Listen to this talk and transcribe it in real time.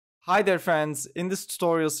Hi there friends, in this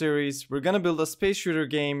tutorial series we're gonna build a space shooter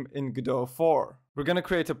game in Godot 4. We're gonna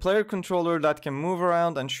create a player controller that can move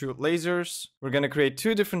around and shoot lasers. We're gonna create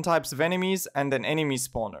two different types of enemies and an enemy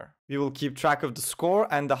spawner. We will keep track of the score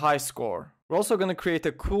and the high score. We're also gonna create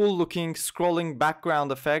a cool looking scrolling background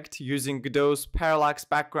effect using Godot's parallax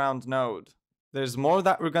background node. There's more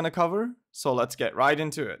that we're gonna cover, so let's get right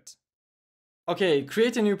into it. Okay,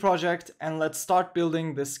 create a new project and let's start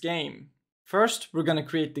building this game. First, we're going to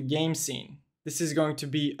create the game scene. This is going to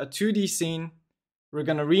be a 2D scene. We're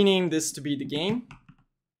going to rename this to be the game.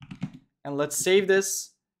 And let's save this.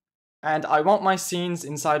 And I want my scenes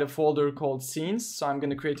inside a folder called scenes. So I'm going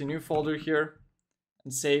to create a new folder here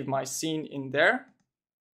and save my scene in there.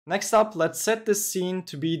 Next up, let's set this scene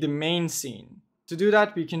to be the main scene. To do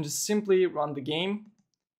that, we can just simply run the game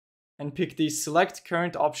and pick the select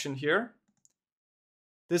current option here.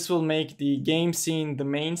 This will make the game scene the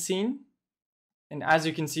main scene. And as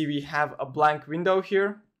you can see, we have a blank window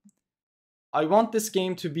here. I want this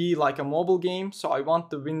game to be like a mobile game, so I want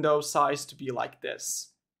the window size to be like this.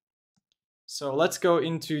 So let's go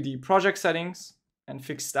into the project settings and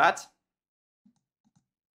fix that.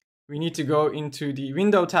 We need to go into the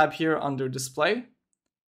window tab here under display.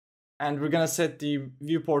 And we're gonna set the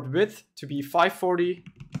viewport width to be 540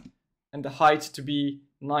 and the height to be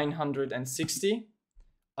 960.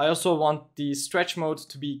 I also want the stretch mode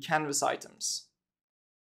to be canvas items.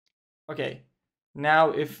 Okay, now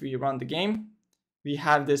if we run the game, we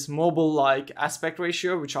have this mobile-like aspect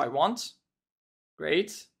ratio, which I want.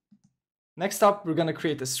 Great. Next up, we're going to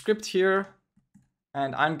create a script here,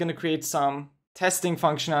 and I'm going to create some testing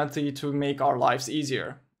functionality to make our lives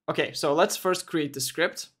easier. Okay, so let's first create the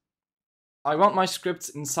script. I want my scripts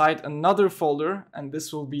inside another folder, and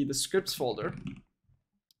this will be the scripts folder.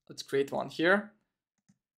 Let's create one here,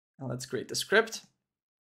 and let's create the script.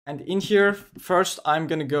 And in here, first, I'm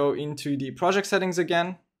going to go into the project settings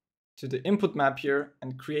again, to the input map here,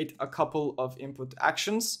 and create a couple of input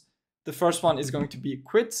actions. The first one is going to be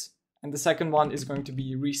quit, and the second one is going to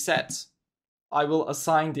be reset. I will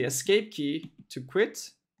assign the escape key to quit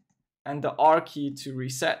and the R key to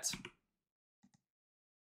reset.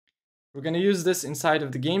 We're going to use this inside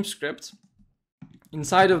of the game script.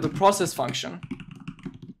 Inside of the process function,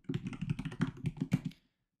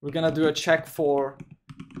 we're going to do a check for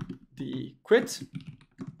the quit,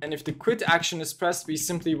 and if the quit action is pressed, we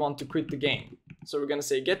simply want to quit the game. So we're going to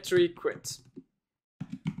say get tree quit.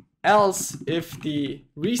 Else, if the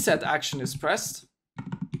reset action is pressed,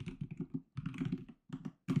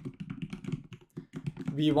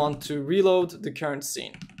 we want to reload the current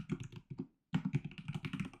scene.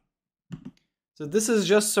 So this is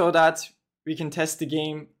just so that we can test the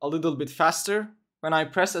game a little bit faster. When I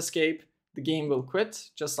press escape, the game will quit,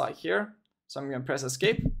 just like here. So I'm going to press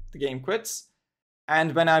escape, the game quits.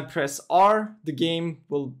 And when I press R, the game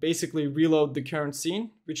will basically reload the current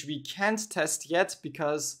scene, which we can't test yet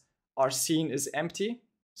because our scene is empty.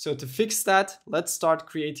 So to fix that, let's start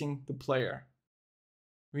creating the player.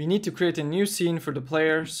 We need to create a new scene for the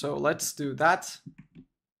player, so let's do that.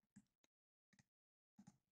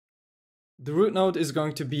 The root node is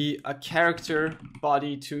going to be a character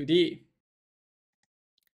body 2D.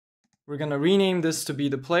 We're going to rename this to be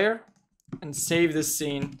the player and save this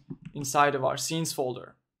scene inside of our scenes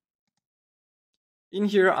folder. In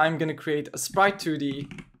here, I'm going to create a sprite 2D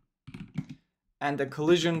and a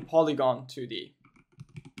collision polygon 2D.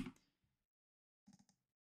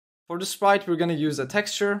 For the sprite, we're going to use a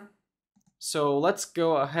texture. So let's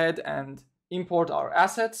go ahead and import our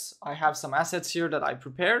assets. I have some assets here that I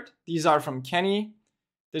prepared. These are from Kenny.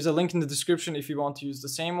 There's a link in the description if you want to use the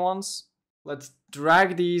same ones. Let's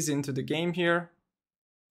drag these into the game here.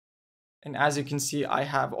 And as you can see, I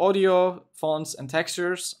have audio, fonts, and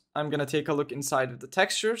textures. I'm going to take a look inside of the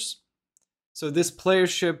textures. So this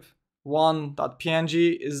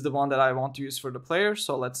playership1.png is the one that I want to use for the player.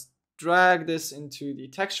 So let's drag this into the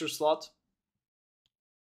texture slot.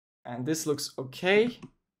 And this looks okay.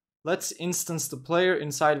 Let's instance the player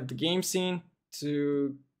inside of the game scene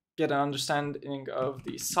to get an understanding of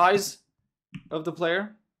the size of the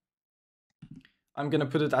player. I'm going to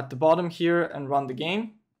put it at the bottom here and run the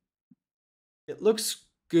game. It looks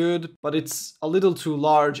good, but it's a little too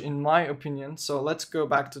large in my opinion. So let's go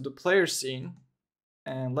back to the player scene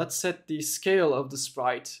and let's set the scale of the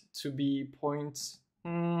sprite to be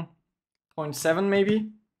 0.7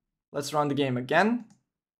 maybe. Let's run the game again.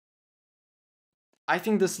 I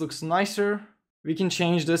think this looks nicer. We can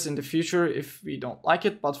change this in the future if we don't like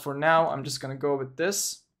it, but for now, I'm just going to go with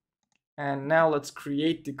this. And now let's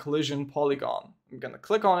create the collision polygon. I'm going to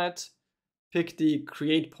click on it, pick the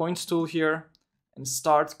create points tool here, and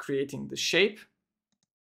start creating the shape.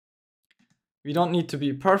 We don't need to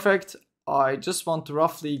be perfect. I just want to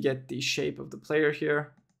roughly get the shape of the player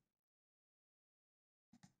here.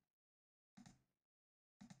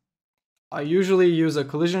 I usually use a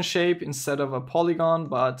collision shape instead of a polygon,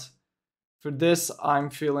 but for this I'm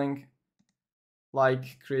feeling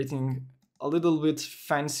like creating a little bit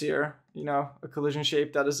fancier, you know, a collision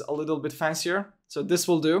shape that is a little bit fancier. So this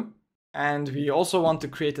will do. And we also want to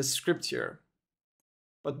create a script here.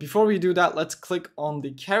 But before we do that, let's click on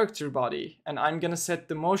the character body, and I'm gonna set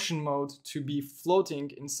the motion mode to be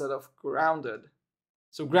floating instead of grounded.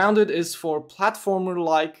 So grounded is for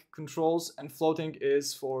platformer-like controls, and floating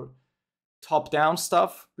is for top-down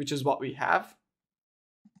stuff, which is what we have.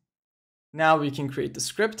 Now we can create the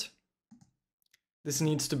script. This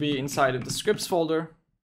needs to be inside of the scripts folder.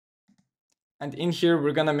 And in here,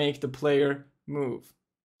 we're gonna make the player move.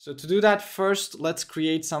 So to do that, first, let's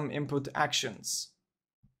create some input actions.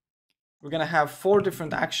 We're gonna have 4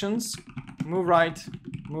 different actions: move right,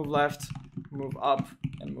 move left, move up,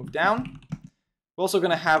 and move down. We're also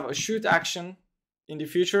gonna have a shoot action in the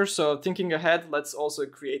future. So thinking ahead, let's also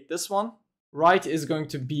create this one. Right is going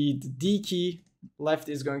to be the D key, left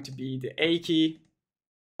is going to be the A key,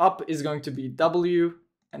 up is going to be W,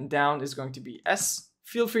 and down is going to be S.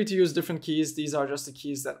 Feel free to use different keys. These are just the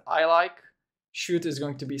keys that I like. Shoot is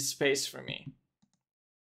going to be space for me.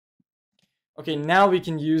 Okay, now we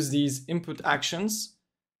can use these input actions.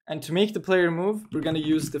 And to make the player move, we're going to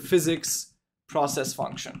use the physics process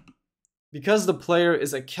function. Because the player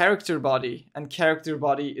is a character body, and character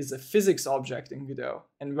body is a physics object in Godot,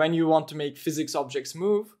 and when you want to make physics objects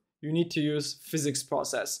move, you need to use physics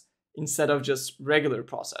process instead of just regular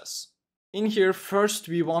process. In here, first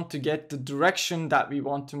we want to get the direction that we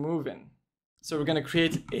want to move in. So we're going to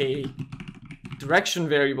create a direction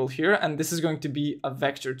variable here, and this is going to be a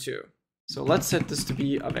vector2. So let's set this to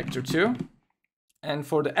be a vector2. And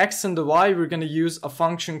for the x and the y, we're going to use a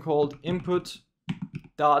function called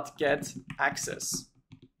input.getAxis.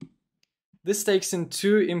 This takes in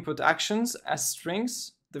 2 input actions as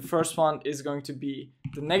strings. The first one is going to be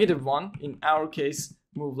the negative one, in our case,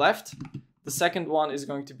 move left. The second one is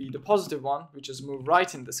going to be the positive one, which is move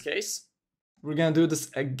right in this case. We're going to do this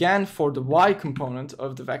again for the y component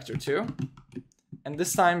of the vector2. And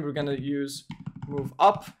this time we're going to use move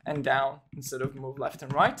up and down instead of move left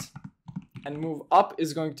and right. And move up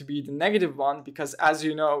is going to be the negative one because, as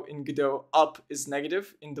you know, in Godot, up is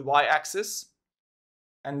negative in the y-axis.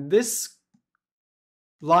 And this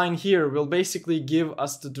line here will basically give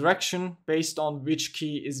us the direction based on which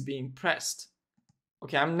key is being pressed.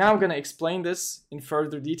 Okay, I'm now going to explain this in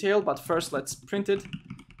further detail, but first let's print it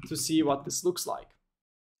to see what this looks like.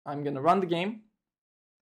 I'm going to run the game.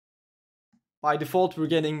 By default, we're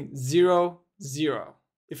getting 0, 0.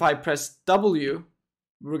 If I press W,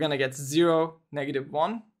 we're going to get 0,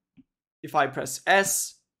 -1. If I press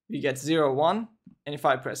S, we get 0, 1. And if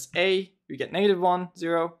I press A, we get -1,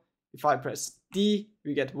 0. If I press D,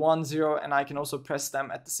 we get 1, 0. And I can also press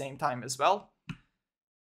them at the same time as well.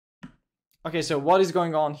 Okay, so what is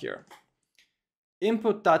going on here?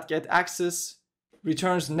 Input.getAxis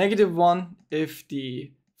returns -1 if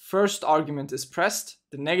the first argument is pressed,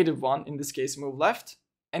 the -1, in this case move left,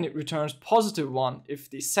 and it returns +1 if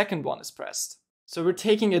the second one is pressed. So we're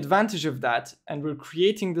taking advantage of that, and we're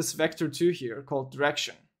creating this vector2 here called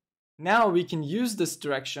direction. Now we can use this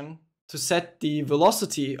direction to set the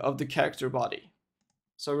velocity of the character body.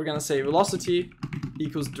 So we're going to say velocity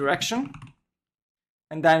equals direction.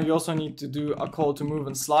 And then we also need to do a call to move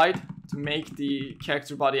and slide to make the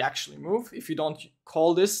character body actually move. If you don't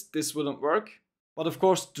call this, this wouldn't work. But of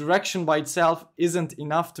course, direction by itself isn't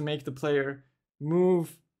enough to make the player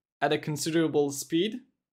move at a considerable speed.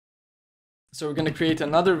 So we're going to create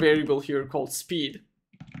another variable here called speed.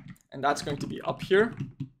 And that's going to be up here.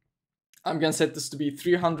 I'm going to set this to be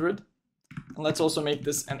 300. And let's also make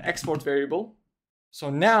this an export variable. So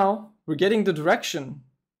now we're getting the direction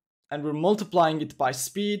and we're multiplying it by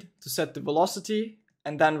speed to set the velocity.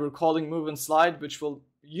 And then we're calling move and slide, which will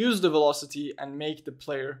use the velocity and make the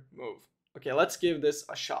player move. Okay, let's give this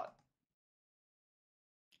a shot.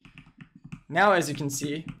 Now, as you can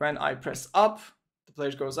see, when I press up, the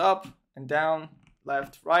player goes up and down,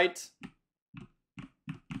 left, right.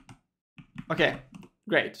 Okay,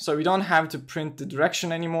 great. So we don't have to print the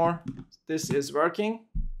direction anymore. This is working.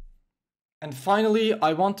 And finally,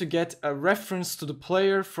 I want to get a reference to the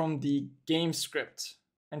player from the game script.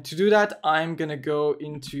 And to do that, I'm gonna go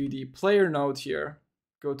into the player node here,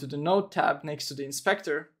 go to the node tab next to the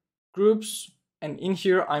inspector, groups, and in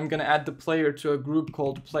here, I'm gonna add the player to a group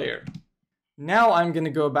called player. Now I'm gonna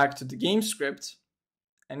go back to the game script,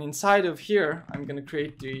 and inside of here, I'm gonna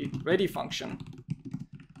create the ready function.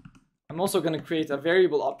 I'm also going to create a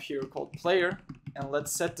variable up here called player, and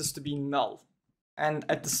let's set this to be null. And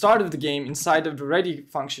at the start of the game, inside of the ready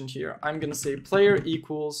function here, I'm going to say player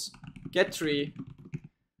equals get_tree,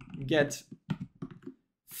 get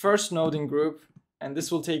first node in group, and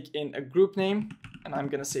this will take in a group name, and I'm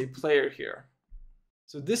going to say player here.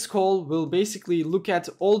 So this call will basically look at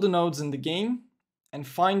all the nodes in the game and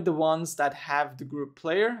find the ones that have the group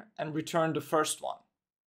player and return the first one.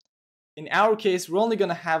 In our case, we're only going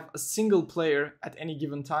to have a single player at any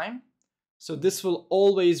given time, so this will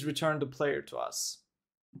always return the player to us.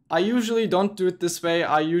 I usually don't do it this way.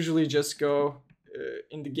 I usually just go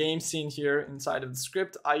in the game scene here inside of the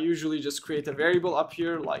script. I usually just create a variable up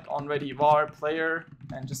here like onReadyVar player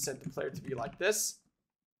and just set the player to be like this.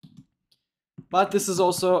 But this is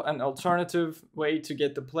also an alternative way to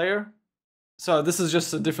get the player. So this is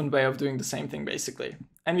just a different way of doing the same thing basically.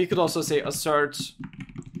 And we could also say assert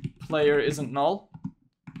player isn't null.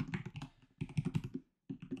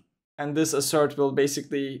 And this assert will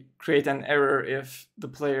basically create an error if the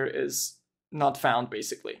player is not found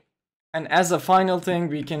basically. And as a final thing,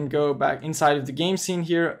 we can go back inside of the game scene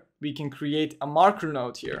here. We can create a marker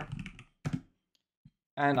node here.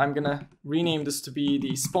 And I'm gonna rename this to be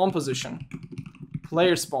the spawn position,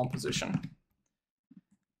 player spawn position.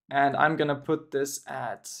 And I'm gonna put this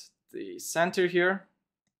at the center here.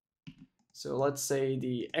 So let's say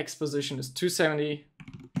the X position is 270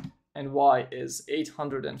 and Y is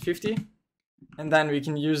 850. And then we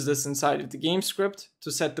can use this inside of the game script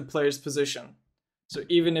to set the player's position. So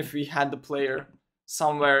even if we had the player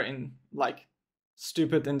somewhere in like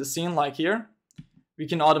stupid in the scene like here, we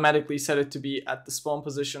can automatically set it to be at the spawn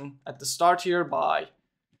position at the start here by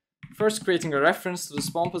first creating a reference to the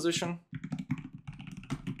spawn position.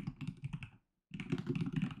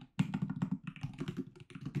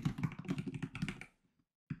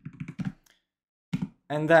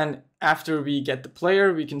 And then after we get the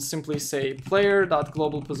player, we can simply say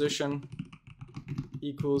player.globalPosition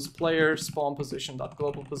equals player spawn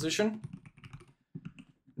position.globalPosition.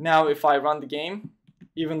 Now if I run the game,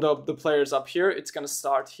 even though the player is up here, it's going to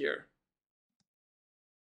start here.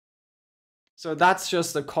 So that's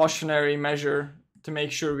just a cautionary measure to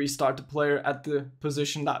make sure we start the player at the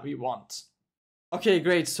position that we want. Okay,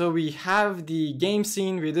 great. So we have the game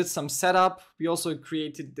scene, we did some setup, we also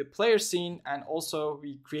created the player scene, and also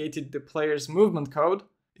we created the player's movement code.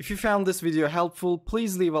 If you found this video helpful,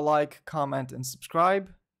 please leave a like, comment, and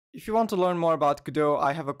subscribe. If you want to learn more about Godot,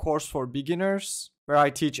 I have a course for beginners where I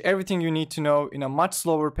teach everything you need to know in a much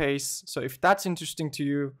slower pace. So if that's interesting to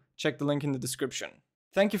you, check the link in the description.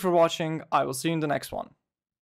 Thank you for watching. I will see you in the next one.